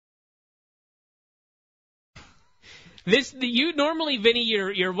You normally, Vinny,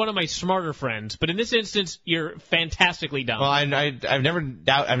 you're one of my smarter friends, but in this instance, you're fantastically dumb. Well, I've never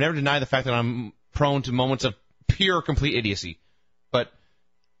denied the fact that I'm prone to moments of pure, complete idiocy. But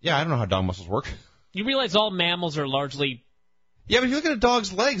yeah, I don't know how dog muscles work. You realize all mammals are largely... Yeah, but if you look at a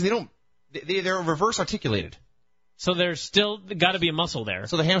dog's legs, they're reverse articulated. So there's still got to be a muscle there.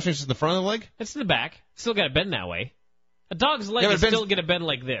 So the hamstring's just in the front of the leg? It's in the back. Still got to bend that way. A dog's leg is still going to bend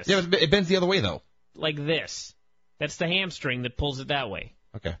like this. Yeah, but it bends the other way, though. Like this. That's the hamstring that pulls it that way.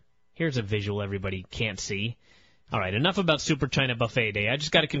 Okay. Here's a visual everybody can't see. All right, enough about Super China Buffet Day. I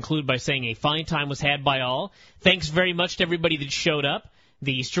just got to conclude by saying a fine time was had by all. Thanks very much to everybody that showed up.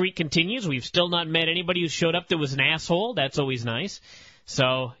 The streak continues. We've still not met anybody who showed up that was an asshole. That's always nice.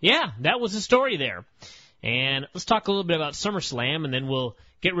 So, yeah, that was the story there. And let's talk a little bit about SummerSlam, and then we'll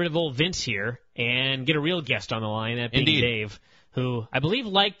get rid of old Vince here and get a real guest on the line, that being Dave, who I believe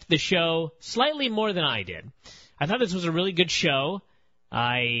liked the show slightly more than I did. I thought this was a really good show.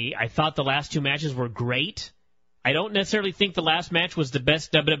 I thought the last two matches were great. I don't necessarily think the last match was the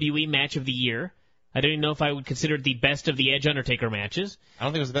best WWE match of the year. I don't even know if I would consider it the best of the Edge-Undertaker matches. I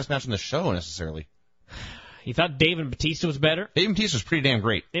don't think it was the best match on the show, necessarily. You thought Dave and Batista was better? Dave and Batista was pretty damn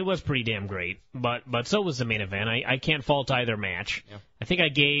great. It was pretty damn great, but so was the main event. I can't fault either match. Yeah. I think I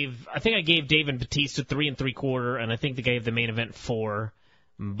gave Dave and Batista 3 3/4, and I think they gave the main event 4.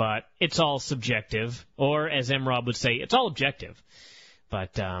 But it's all subjective, or as M. Rob would say, it's all objective.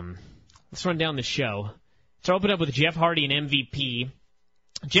 But let's run down the show. Let's open up with Jeff Hardy and MVP.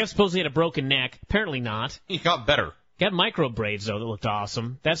 Jeff supposedly had a broken neck. Apparently not. He got better. Got micro braids, though, that looked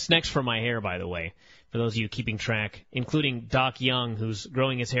awesome. That's next for my hair, by the way, for those of you keeping track, including Doc Young, who's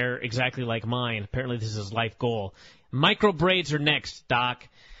growing his hair exactly like mine. Apparently this is his life goal. Micro braids are next, Doc.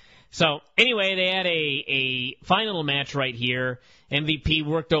 So, anyway, they had a final match right here. MVP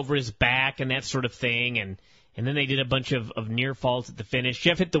worked over his back and that sort of thing, and then they did a bunch of near falls at the finish.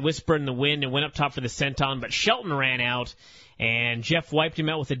 Jeff hit the Whisper in the wind and went up top for the senton, but Shelton ran out, and Jeff wiped him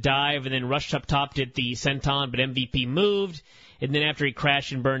out with a dive and then rushed up top, did the senton, but MVP moved, and then after he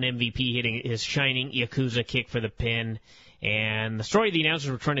crashed and burned, MVP hitting his shining Yakuza kick for the pin. And the story the announcers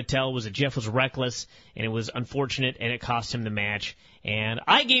were trying to tell was that Jeff was reckless, and it was unfortunate, and it cost him the match. And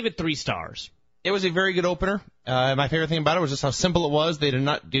I gave it 3 stars. It was a very good opener. My favorite thing about it was just how simple it was. They did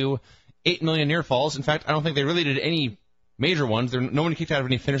not do 8 million near falls. In fact, I don't think they really did any major ones. No one kicked out of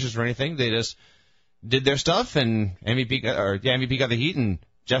any finishes or anything. They just did their stuff, and MVP got the heat, and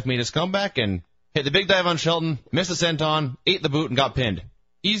Jeff made his comeback and hit the big dive on Shelton, missed the senton, ate the boot, and got pinned.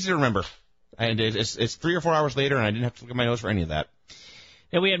 Easy to remember. And it's 3 or 4 hours later, and I didn't have to look at my nose for any of that.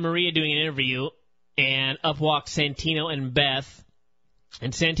 Then we had Maria doing an interview, and up walked Santino and Beth.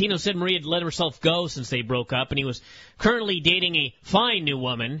 And Santino said Maria had let herself go since they broke up, and he was currently dating a fine new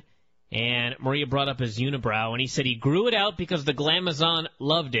woman. And Maria brought up his unibrow, and he said he grew it out because the Glamazon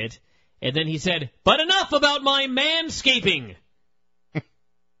loved it. And then he said, but enough about my manscaping.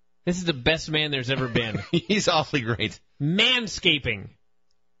 This is the best man there's ever been. He's awfully great. Manscaping.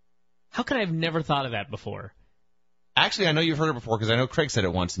 How could I have never thought of that before? Actually, I know you've heard it before because I know Craig said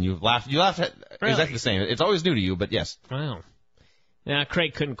it once, and you laughed at really? Exactly the same. It's always new to you, but yes. Wow. Now,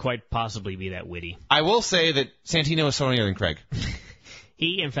 Craig couldn't quite possibly be that witty. I will say that Santino is funnier than Craig.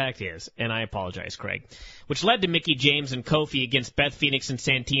 He, in fact, is, and I apologize, Craig. Which led to Mickie James and Kofi against Beth Phoenix and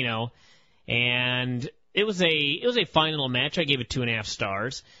Santino, and it was a fine little match. I gave it 2.5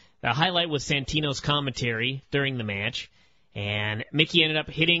 stars. The highlight was Santino's commentary during the match, and Mickie ended up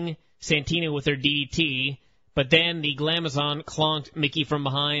hitting Santino with her DDT, but then the Glamazon clonked Mickie from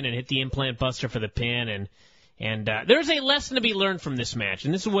behind and hit the implant buster for the pin, and there's a lesson to be learned from this match,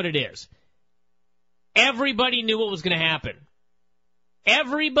 and this is what it is. Everybody knew what was going to happen.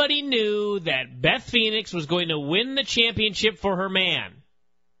 Everybody knew that Beth Phoenix was going to win the championship for her man.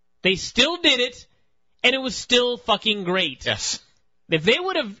 They still did it, and it was still fucking great. Yes. If they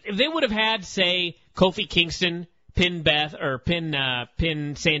would have had, say, Kofi Kingston pin Beth or pin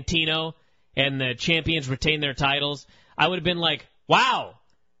Santino, and the champions retain their titles, I would have been like, wow,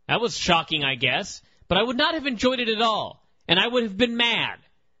 that was shocking, I guess. But I would not have enjoyed it at all, and I would have been mad.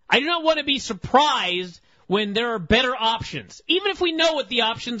 I do not want to be surprised when there are better options, even if we know what the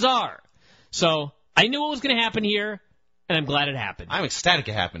options are. So I knew what was going to happen here, and I'm glad it happened. I'm ecstatic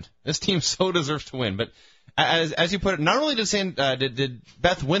it happened. This team so deserves to win. But as you put it, not only did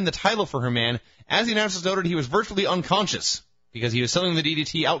Beth win the title for her man, as the announcers noted, he was virtually unconscious because he was selling the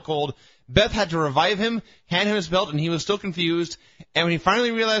DDT out cold. Beth had to revive him, hand him his belt, and he was still confused. And when he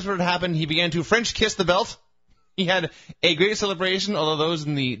finally realized what had happened, he began to French kiss the belt. He had a great celebration, although those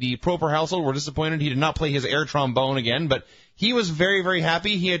in the Proper household were disappointed. He did not play his air trombone again, but he was very, very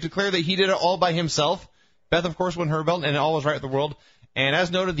happy. He had declared that he did it all by himself. Beth, of course, won her belt, and all was right with the world. And as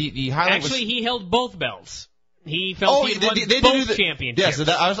noted, the highlight Actually, he held both belts. He felt he won both championships. Yes,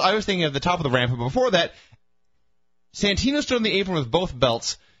 I was thinking at the top of the ramp, but before that, Santino stood on the apron with both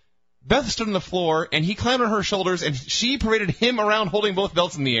belts. Beth stood on the floor, and he climbed on her shoulders, and she paraded him around holding both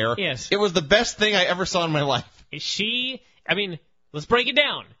belts in the air. Yes. It was the best thing I ever saw in my life. Let's break it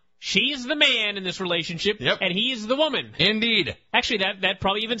down. She's the man in this relationship, and he's the woman. Indeed. Actually, that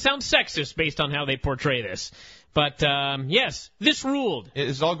probably even sounds sexist based on how they portray this. But, yes, this ruled.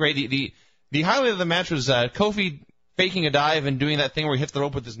 It's all great. The highlight of the match was Kofi faking a dive and doing that thing where he hits the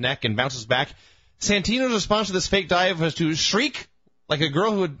rope with his neck and bounces back. Santino's response to this fake dive was to shriek like a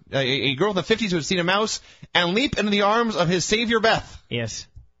girl in the 50s who had seen a mouse, and leap into the arms of his savior Beth. Yes.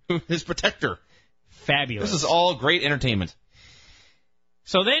 His protector. Fabulous. This is all great entertainment.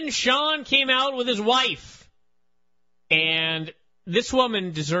 So then Shawn came out with his wife, and this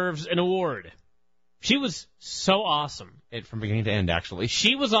woman deserves an award. She was so awesome. From beginning to end, actually.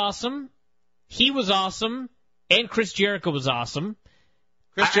 She was awesome. He was awesome. And Chris Jericho was awesome.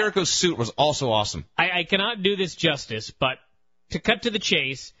 Chris Jericho's suit was also awesome. I cannot do this justice, but to cut to the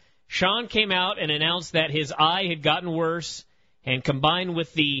chase, Shawn came out and announced that his eye had gotten worse, and combined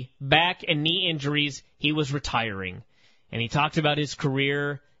with the back and knee injuries, he was retiring. And he talked about his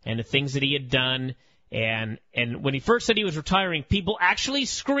career and the things that he had done. And when he first said he was retiring, people actually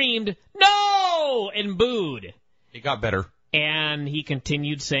screamed, "No!" and booed. It got better. And he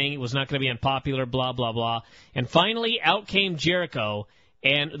continued saying it was not going to be unpopular, blah, blah, blah. And finally, out came Jericho,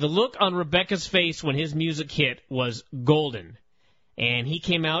 and the look on Rebecca's face when his music hit was golden. And he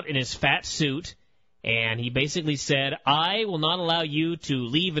came out in his fat suit, and he basically said, "I will not allow you to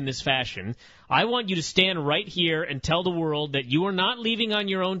leave in this fashion. I want you to stand right here and tell the world that you are not leaving on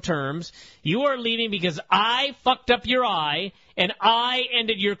your own terms. You are leaving because I fucked up your eye, and I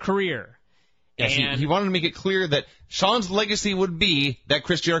ended your career." Yes, he wanted to make it clear that Shawn's legacy would be that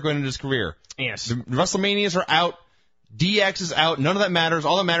Chris Jericho ended his career. Yes. The WrestleManias are out. DX is out. None of that matters.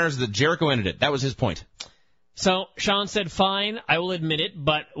 All that matters is that Jericho ended it. That was his point. So Shawn said, "Fine, I will admit it,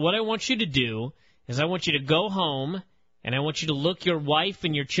 but what I want you to do is I want you to go home, and I want you to look your wife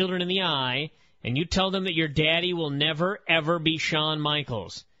and your children in the eye, and you tell them that your daddy will never, ever be Shawn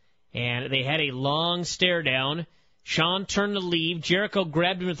Michaels." And they had a long stare down. Shawn turned to leave. Jericho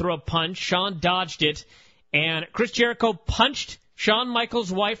grabbed him to throw a punch. Shawn dodged it. And Chris Jericho punched Shawn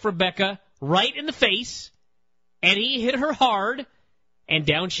Michaels' wife, Rebecca, right in the face. And he hit her hard. And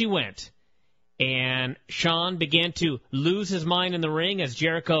down she went. And Shawn began to lose his mind in the ring as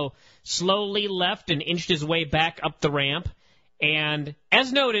Jericho slowly left and inched his way back up the ramp. And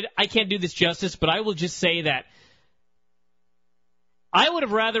as noted, I can't do this justice, but I will just say that I would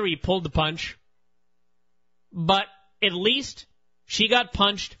have rather he pulled the punch. But at least she got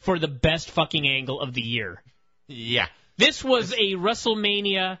punched for the best fucking angle of the year. Yeah. This was a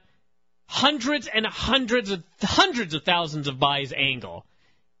WrestleMania hundreds and hundreds of thousands of buys angle.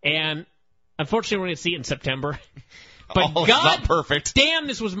 And unfortunately, we're going to see it in September. But God, not perfect. Damn,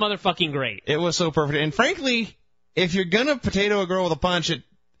 this was motherfucking great. It was so perfect. And frankly, if you're going to potato a girl with a punch,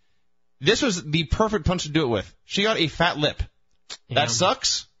 this was the perfect punch to do it with. She got a fat lip. Yeah. That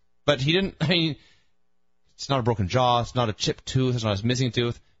sucks, but he didn't, it's not a broken jaw, it's not a chipped tooth, it's not a missing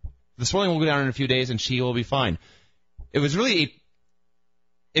tooth. The swelling will go down in a few days, and she will be fine. It was really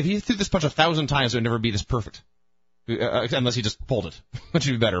if he threw this punch 1,000 times, it would never be this perfect. Unless he just pulled it, which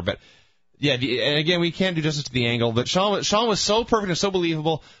would be better. But, yeah, and again, we can't do justice to the angle, but Shawn was so perfect and so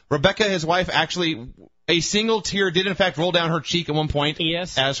believable. Rebecca, his wife, actually, a single tear did, in fact, roll down her cheek at one point.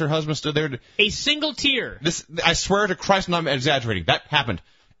 Yes. As her husband stood there. A single tear. I swear to Christ, I'm not exaggerating. That happened.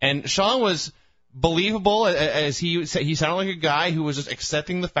 And Shawn was believable, as he sounded like a guy who was just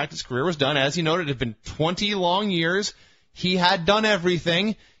accepting the fact his career was done. As he noted, it had been 20 long years. He had done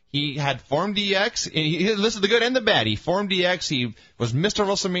everything. He had formed DX. This is the good and the bad. He formed DX. He was Mr.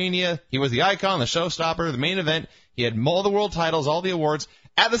 WrestleMania. He was the icon, the showstopper, the main event. He had all the world titles, all the awards.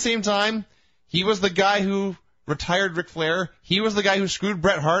 At the same time, he was the guy who retired Ric Flair. He was the guy who screwed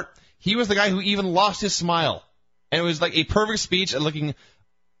Bret Hart. He was the guy who even lost his smile. And it was like a perfect speech looking...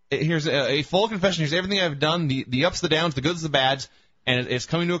 Here's a full confession. Here's everything I've done, the ups, the downs, the goods, the bads, and it's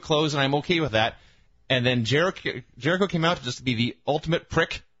coming to a close, and I'm okay with that. And then Jericho came out to just be the ultimate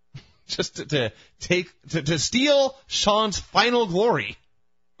prick, just to steal Shawn's final glory,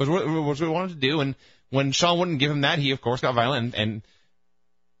 was what we wanted to do. And when Shawn wouldn't give him that, he of course got violent, and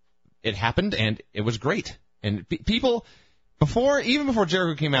it happened, and it was great. And people even before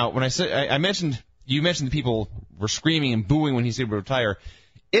Jericho came out, when you mentioned the people were screaming and booing when he said he would retire.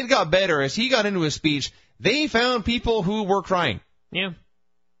 It got better. As he got into his speech, they found people who were crying. Yeah.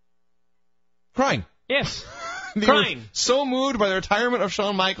 Crying. Yes. They Crying. were so moved by the retirement of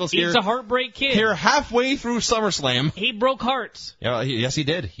Shawn Michaels here. He's a heartbreak kid. Here halfway through SummerSlam. He broke hearts. Yeah, yes, he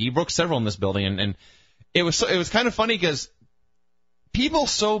did. He broke several in this building, and it was kind of funny because people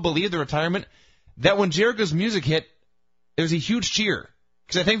so believed the retirement that when Jericho's music hit, there was a huge cheer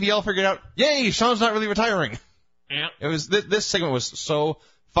because I think they all figured out, yay, Shawn's not really retiring. Yeah. It was this segment was so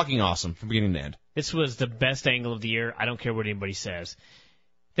fucking awesome from beginning to end. This was the best angle of the year. I don't care what anybody says.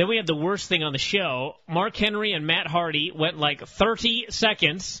 Then we had the worst thing on the show. Mark Henry and Matt Hardy went like 30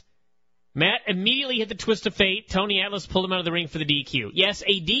 seconds. Matt immediately hit the twist of fate. Tony Atlas pulled him out of the ring for the DQ. Yes,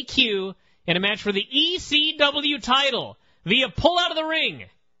 a DQ in a match for the ECW title via pull out of the ring.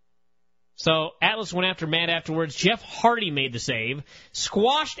 So Atlas went after Matt afterwards. Jeff Hardy made the save,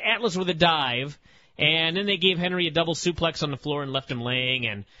 squashed Atlas with a dive, and then they gave Henry a double suplex on the floor and left him laying.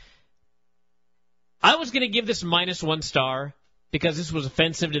 And I was going to give this -1 star because this was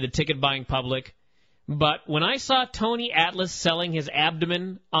offensive to the ticket-buying public. But when I saw Tony Atlas selling his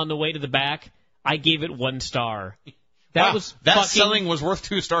abdomen on the way to the back, I gave it 1 star. That selling was worth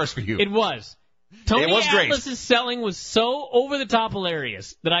 2 stars for you. It was. Tony great. Atlas's selling was so over-the-top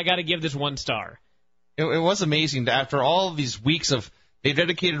hilarious that I got to give this 1 star. It was amazing that after all of these weeks of they've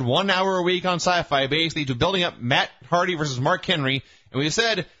dedicated 1 hour a week on Sci-Fi basically to building up Matt Hardy versus Mark Henry, and we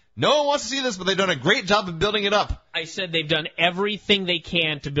said no one wants to see this, but they've done a great job of building it up. I said they've done everything they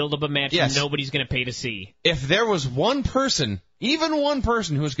can to build up a match that nobody's going to pay to see. If there was one person, even one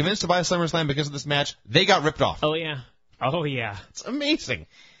person, who was convinced to buy SummerSlam because of this match, they got ripped off. Oh, yeah. Oh, yeah. It's amazing.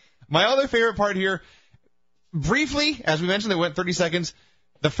 My other favorite part here, briefly, as we mentioned, they went 30 seconds.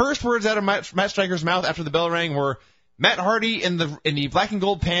 The first words out of Matt Striker's mouth after the bell rang were Matt Hardy in the black and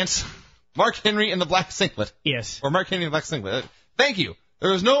gold pants, Mark Henry in the black singlet. Yes. Or Mark Henry in the black singlet. Thank you.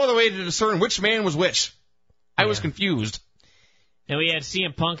 There was no other way to discern which man was which. I was confused. Now we had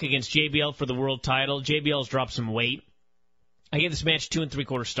CM Punk against JBL for the world title. JBL's dropped some weight. I gave this match 2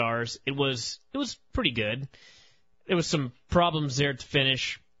 3/4 stars. It was pretty good. There was some problems there to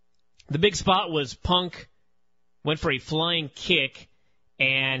finish. The big spot was Punk went for a flying kick,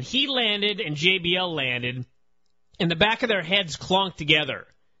 and he landed and JBL landed, and the back of their heads clonked together.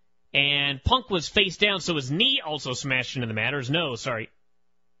 And Punk was face down, so his knee also smashed into the mat, or his nose, sorry.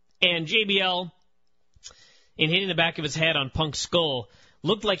 And JBL, in hitting the back of his head on Punk's skull,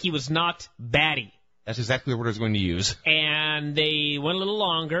 looked like he was knocked batty. That's exactly the word I was going to use. And they went a little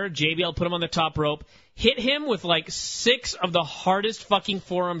longer. JBL put him on the top rope, hit him with like 6 of the hardest fucking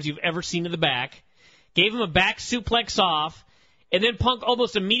forearms you've ever seen to the back, gave him a back suplex off, and then Punk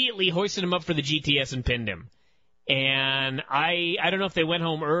almost immediately hoisted him up for the GTS and pinned him. And I don't know if they went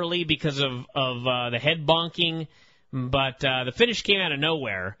home early because of the head bonking, but the finish came out of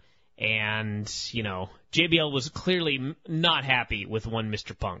nowhere. And, JBL was clearly not happy with one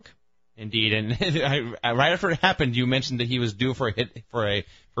Mr. Punk. Indeed, and right after it happened, you mentioned that he was due for a hit for a.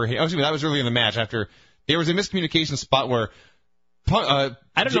 Oh, excuse me, that was early in the match. After there was a miscommunication spot where Punk,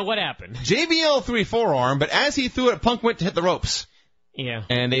 I don't know what happened. JBL threw a forearm, but as he threw it, Punk went to hit the ropes. Yeah,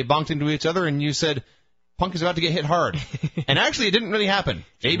 and they bonked into each other, and you said Punk is about to get hit hard, and actually it didn't really happen.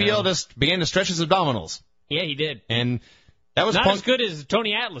 JBL just began to stretch his abdominals. Yeah, he did, and that was not Punk. As good as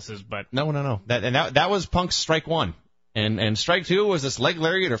Tony Atlas's, but no. That was Punk's strike 1. And strike 2 was this leg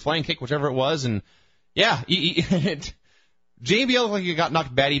lariat or flying kick, whichever it was. And, yeah, JBL looked like he got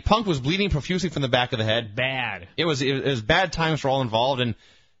knocked batty. Punk was bleeding profusely from the back of the head. Bad. It was bad times for all involved.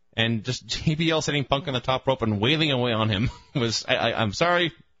 And just JBL sitting Punk on the top rope and wailing away on him was, I'm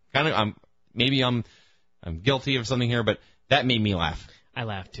sorry, I'm guilty of something here, but that made me laugh. I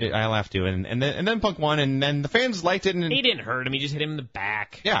laughed too. And then Punk won, and then the fans liked it. And he didn't hurt him. He just hit him in the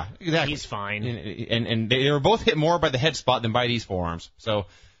back. Yeah, exactly. He's fine. And they were both hit more by the head spot than by these forearms. So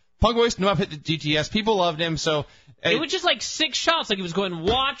Punk hoisted him up, hit the GTS. People loved him. So it was just like 6 shots. Like he was going,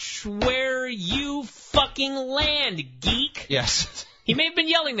 watch where you fucking land, geek. Yes. He may have been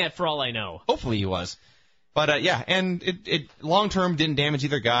yelling that for all I know. Hopefully he was. But yeah, and it long term didn't damage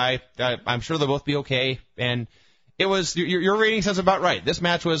either guy. I'm sure they'll both be okay. And it was your rating sounds about right. This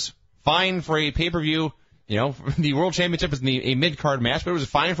match was fine for a pay-per-view. The World Championship is a mid-card match, but it was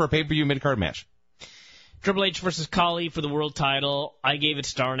fine for a pay-per-view mid-card match. Triple H versus Khali for the world title. I gave it 1.5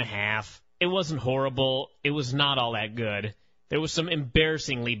 stars. It wasn't horrible. It was not all that good. There was some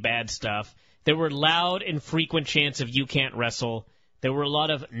embarrassingly bad stuff. There were loud and frequent chants of "you can't wrestle." There were a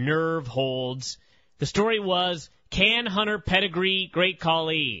lot of nerve holds. The story was, can Hunter pedigree Great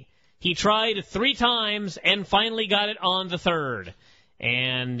Khali? He tried 3 times and finally got it on the 3rd.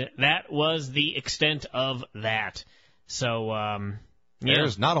 And that was the extent of that. So,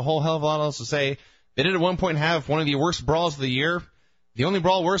 There's not a whole hell of a lot else to say. They did at one point have one of the worst brawls of the year. The only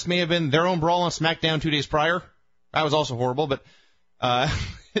brawl worse may have been their own brawl on SmackDown 2 days prior. That was also horrible, but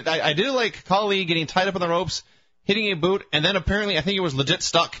I did like Khali getting tied up on the ropes, hitting a boot, and then apparently I think he was legit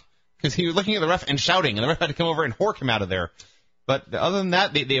stuck because he was looking at the ref and shouting, and the ref had to come over and hork him out of there. But other than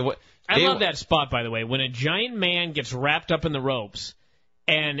that, I love that spot, by the way, when a giant man gets wrapped up in the ropes,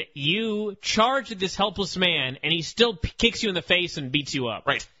 and you charge at this helpless man, and he still kicks you in the face and beats you up.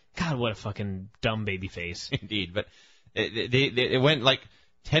 Right. God, what a fucking dumb baby face. Indeed, but it went like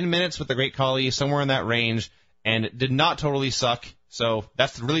 10 minutes with the Great Khali, somewhere in that range, and it did not totally suck. So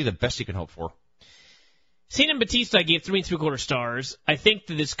that's really the best you can hope for. Cena and Batista I gave 3 3/4 stars. I think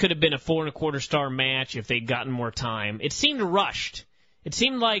that this could have been a 4 1/4 star match if they'd gotten more time. It seemed rushed. It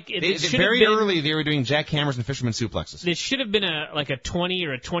seemed like very early they were doing jackhammers and fisherman suplexes. This should have been a 20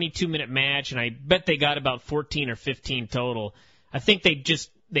 or a 22-minute match, and I bet they got about 14 or 15 total. I think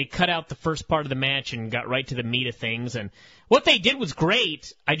they cut out the first part of the match and got right to the meat of things. And what they did was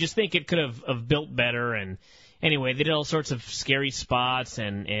great. I just think it could have built better. And anyway, they did all sorts of scary spots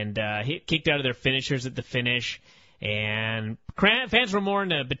and kicked out of their finishers at the finish. And fans were more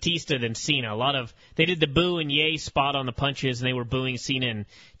into Batista than Cena. They did the boo and yay spot on the punches, and they were booing Cena and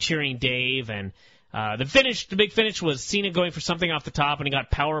cheering Dave. And the big finish was Cena going for something off the top, and he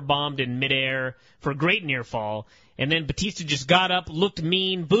got power bombed in midair for a great near fall. And then Batista just got up, looked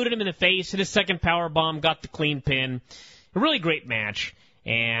mean, booted him in the face, hit a second power bomb, got the clean pin. A really great match.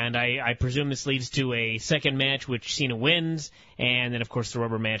 And I presume this leads to a second match, which Cena wins. And then, of course, the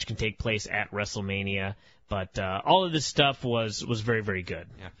rubber match can take place at WrestleMania. But all of this stuff was very, very good.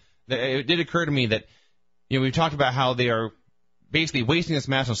 Yeah. It did occur to me that, we've talked about how they are basically wasting this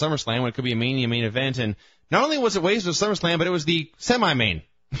match on SummerSlam when it could be a main event. And not only was it wasted on SummerSlam, but it was the semi-main.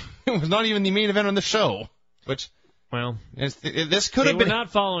 It was not even the main event on the show. Which, well, this could have been. They were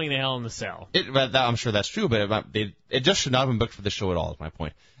not following the Hell in the Cell. I'm sure that's true, but it just should not have been booked for the show at all, is my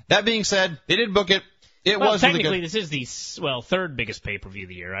point. That being said, they did book it. It was technically, really good. This is the third biggest pay-per-view of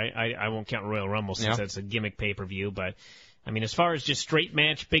the year. I won't count Royal Rumble since that's a gimmick pay-per-view, but I mean, as far as just straight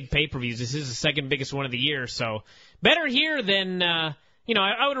match big pay-per-views, this is the second biggest one of the year. So better here than I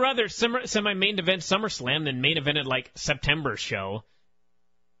would rather semi-main event SummerSlam than main evented like September's show.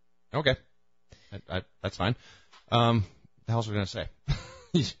 Okay, that's fine. The hell's we gonna say?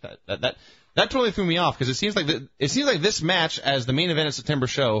 That totally threw me off because it seems like this match as the main event of September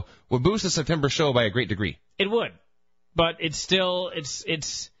show would boost the September show by a great degree. It would, but it's still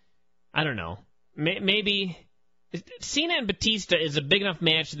I don't know. Maybe Cena and Batista is a big enough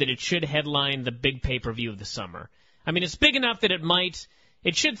match that it should headline the big pay-per-view of the summer. I mean, it's big enough that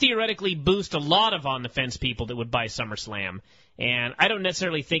it should theoretically boost a lot of on-the-fence people that would buy SummerSlam, and I don't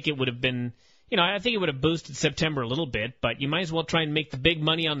necessarily think it would have been. I think it would have boosted September a little bit, but you might as well try and make the big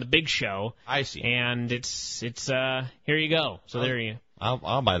money on the big show. I see. And it's here you go. So there you go.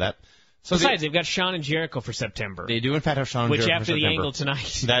 I'll buy that. So besides, they've got Shawn and Jericho for September. They do, in fact, have Shawn and Jericho for September. Which after the angle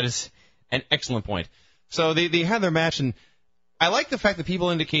tonight. That is an excellent point. So they had their match, and I like the fact that people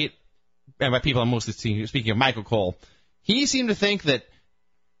indicate, and by people I'm mostly speaking of Michael Cole, he seemed to think that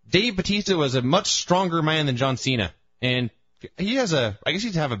Dave Batista was a much stronger man than John Cena. And he has I guess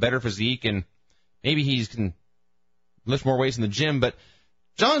he'd have a better physique, and maybe he can lift more weights in the gym, but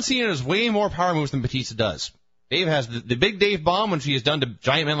John Cena has way more power moves than Batista does. Dave has the big Dave bomb, which he has done to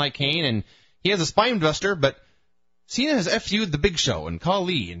giant men like Kane, and he has a spine buster, but Cena has FU'd the Big Show and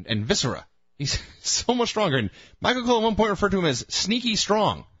Khali and Viscera. He's so much stronger. And Michael Cole at one point referred to him as sneaky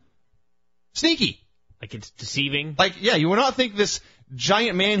strong. Sneaky. Like it's deceiving? You would not think this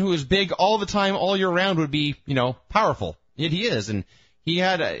giant man who is big all the time, all year round would be, powerful. Yet he is, and he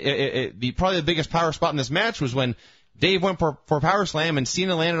had probably the biggest power spot in this match was when Dave went for power slam and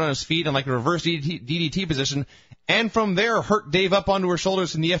Cena landed on his feet in like a reverse DDT position, and from there hurt Dave up onto her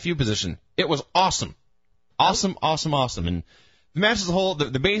shoulders in the FU position. It was awesome. Awesome. And the match as a whole,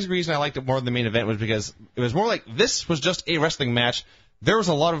 the basic reason I liked it more than the main event was because it was more like this was just a wrestling match. There was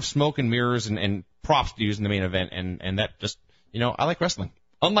a lot of smoke and mirrors and props to use in the main event, and that just, I like wrestling.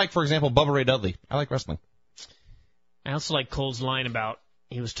 Unlike, for example, Bubba Ray Dudley, I like wrestling. I also like Cole's line about,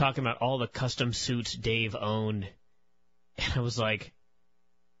 he was talking about all the custom suits Dave owned. And I was like,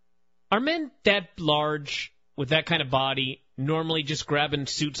 are men that large with that kind of body normally just grabbing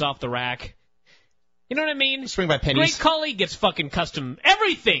suits off the rack? You know what I mean? Swing by pennies. Great Khali gets fucking custom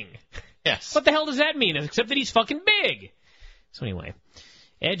everything. Yes. What the hell does that mean? Except that he's fucking big. So anyway,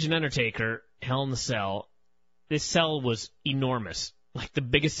 Edge and Undertaker, Hell in the Cell. This cell was enormous. Like the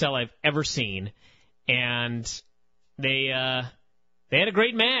biggest cell I've ever seen. And they had a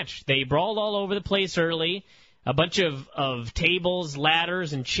great match. They brawled all over the place early. A bunch of tables,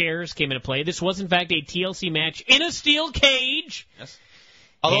 ladders, and chairs came into play. This was, in fact, a TLC match in a steel cage. Edge. Yes.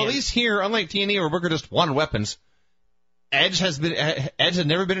 Although at least here, unlike TNA where Booker just wanted weapons, Edge had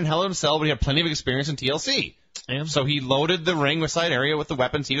never been in Hell in a Cell, but he had plenty of experience in TLC. Yeah. So he loaded the ring with side area with the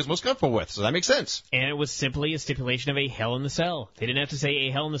weapons he was most comfortable with. So that makes sense. And it was simply a stipulation of a Hell in the Cell. They didn't have to say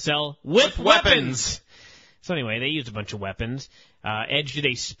a Hell in the Cell with weapons. So anyway, they used a bunch of weapons. Edge did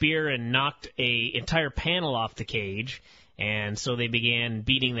a spear and knocked a entire panel off the cage. And so they began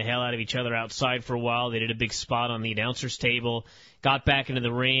beating the hell out of each other outside for a while. They did a big spot on the announcer's table, got back into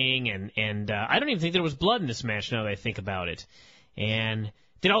the ring, and I don't even think there was blood in this match now that I think about it. And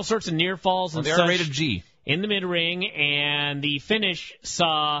did all sorts of near falls and they such are rated G in the mid-ring, and the finish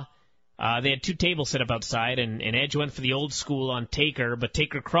saw they had two tables set up outside, and Edge went for the old school on Taker, but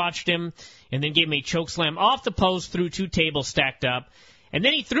Taker crotched him and then gave him a chokeslam off the post through two tables stacked up, and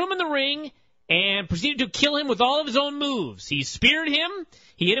then he threw him in the ring and proceeded to kill him with all of his own moves. He speared him,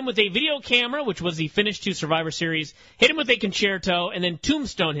 he hit him with a video camera, which was the finish to Survivor Series, hit him with a concerto, and then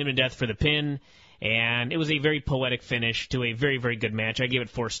tombstoned him to death for the pin. And it was a very poetic finish to a very, very good match. I gave it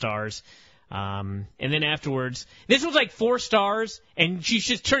 4 stars. And then afterwards, this was like 4 stars, and she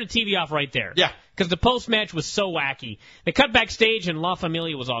just turned the TV off right there. Yeah. Because the post-match was so wacky. They cut backstage, and La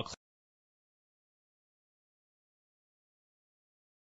Familia was all